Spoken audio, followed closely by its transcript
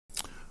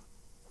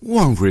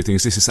Warm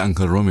greetings, this is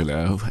Uncle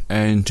Romulo,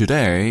 and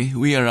today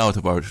we are out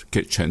of our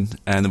kitchen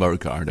and our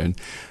garden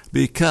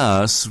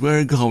because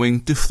we're going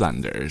to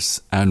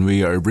Flanders and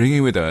we are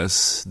bringing with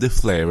us the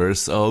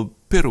flavors of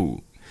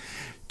Peru.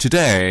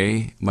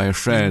 Today, my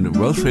friend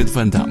Wilfried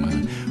van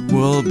Damme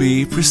will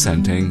be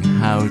presenting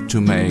how to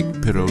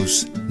make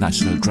Peru's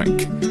national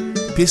drink.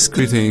 Peace,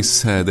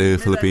 greetings, the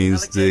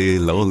Philippines, the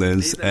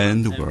lowlands,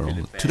 and the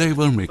world. Today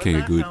we're making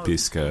a good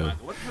pisco.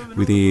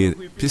 We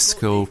need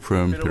pisco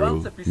from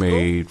Peru,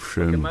 made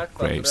from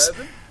grapes,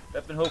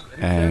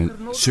 and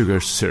sugar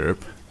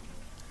syrup,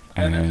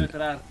 and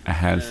a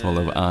handful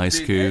of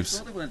ice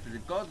cubes,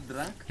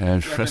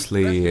 and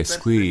freshly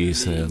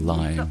squeezed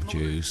lime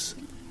juice.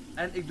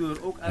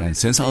 And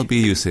since I'll be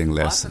using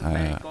less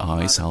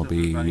ice, I'll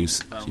be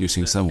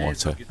using some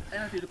water.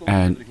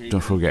 And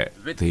don't forget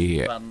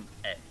the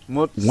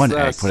 1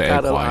 egg for the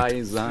egg white.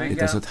 It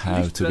doesn't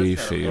have to be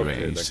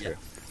free-range.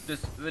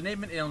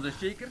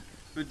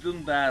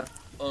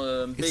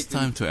 It's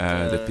time to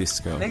add the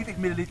pisco. 90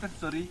 milliliter,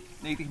 sorry.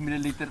 90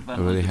 milliliter van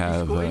I already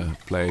have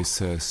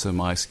placed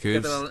some ice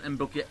cubes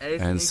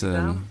and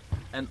some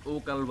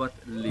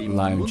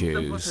lime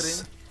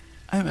juice.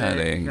 I'm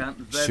adding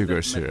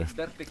sugar syrup.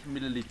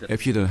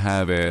 If you don't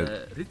have it,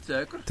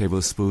 a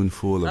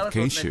tablespoonful of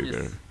cane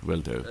sugar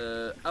will do.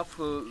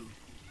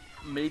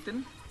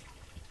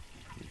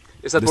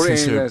 Is that this for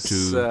is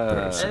two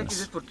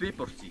persons. for 3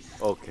 porties.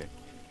 Okay.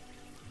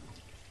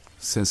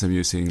 Since I'm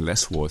using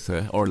less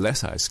water or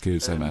less ice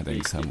cubes, I'm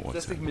adding some water.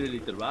 60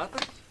 milliliter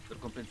water, ter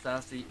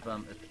compensatie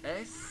van het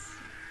ijs.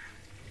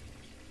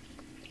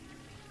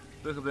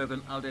 We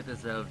gebruiken altijd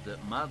dezelfde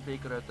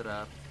maatbeker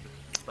uiteraard.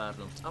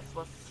 Spaart ons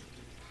afwas.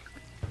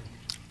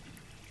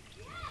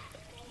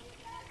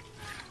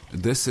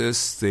 This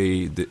is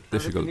the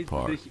difficult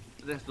part.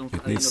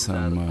 It needs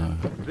some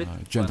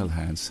gentle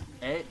hands.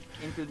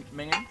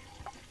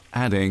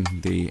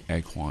 Adding the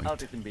egg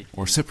white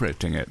or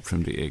separating it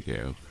from the egg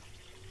yolk.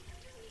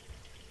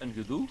 Een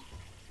gedoe.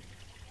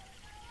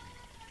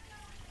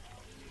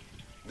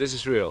 This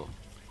is real.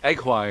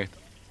 Egg white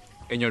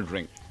in your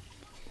drink.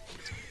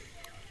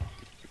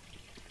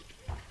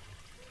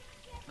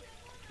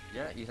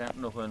 Ja, hier heb ik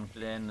nog een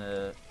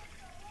kleine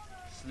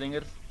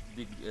slinger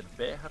die ik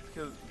erbij had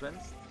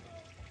gewenst,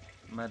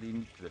 maar die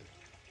niet wil.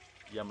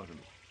 Jammer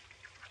genoeg.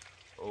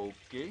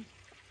 Oké.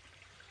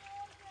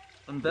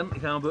 En dan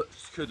gaan we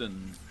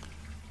schudden.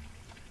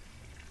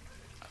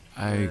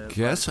 I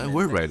guess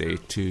we're ready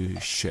to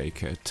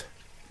shake it.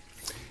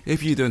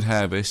 If you don't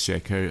have a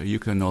shaker, you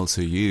can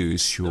also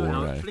use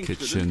your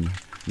kitchen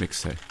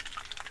mixer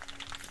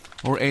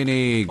or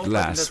any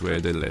glass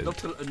with a lid.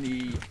 Dat er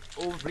niet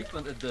overvliegt,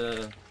 want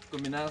de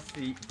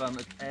combinatie van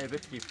het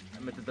eiwit geeft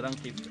met de drank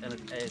geeft en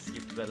het ijs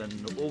geeft wel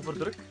een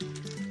overdruk.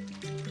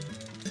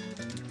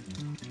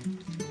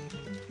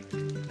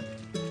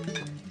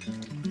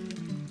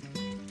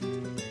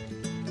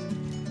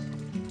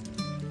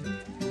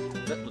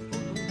 Dat moet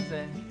voldoende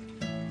zijn.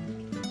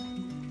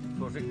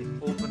 Voorzichtig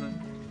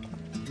openen.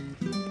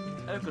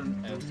 En we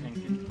kunnen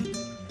uitschenken.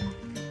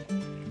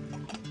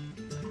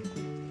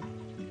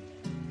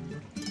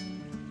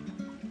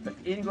 Het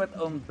enige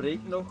wat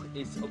ontbreekt nog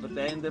is op het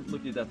einde moet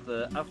je dat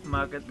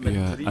afmaken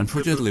met 3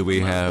 unfortunately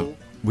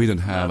we don't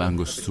have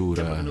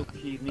Angostura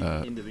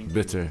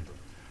bitter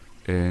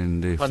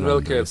in the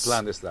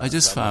Flanders. I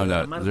just found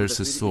out there's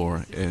a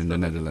store in the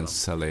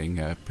Netherlands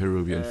selling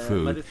Peruvian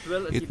food.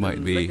 It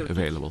might be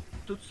available.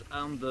 Toets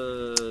aan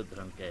de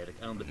drank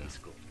eigenlijk, aan de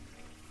pisco.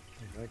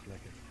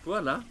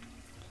 Voilà.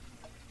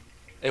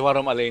 En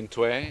waarom alleen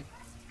 2?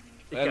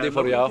 En die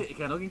voor jou? Ik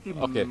ga nog een keer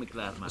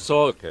klaarmaken.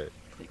 So, okay.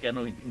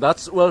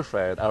 That's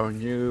Wilfried, our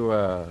new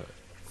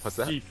what's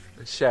that?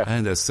 Chef.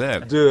 And that's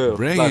it. De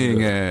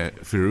Bringing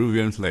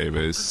Peruvian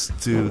flavors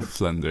to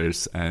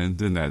Flanders and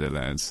the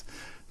Netherlands.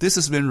 This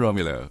has been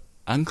Romulo,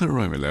 Uncle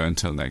Romulo.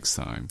 Until next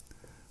time,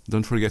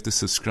 don't forget to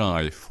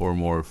subscribe for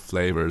more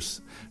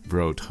flavors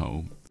brought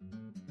home.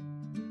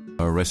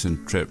 Our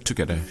recent trip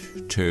together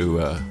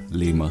to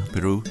Lima,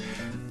 Peru,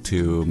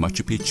 to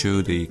Machu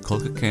Picchu, the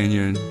Colca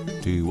Canyon,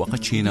 to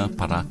Huacachina,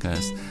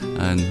 Paracas,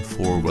 and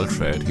for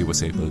Wilfried, he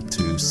was able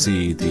to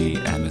see the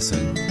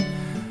Amazon.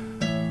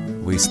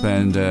 We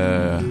spent,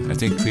 I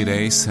think, 3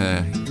 days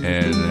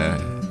in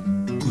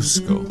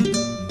Cusco.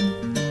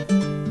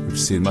 We've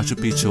seen Machu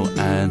Picchu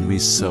and we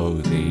saw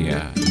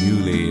the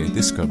newly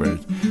discovered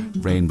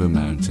Rainbow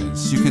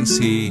Mountains. You can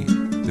see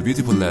the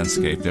beautiful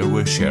landscape that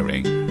we're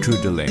sharing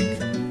through the link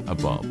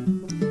above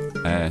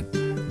and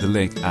the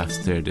link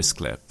after this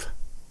clip.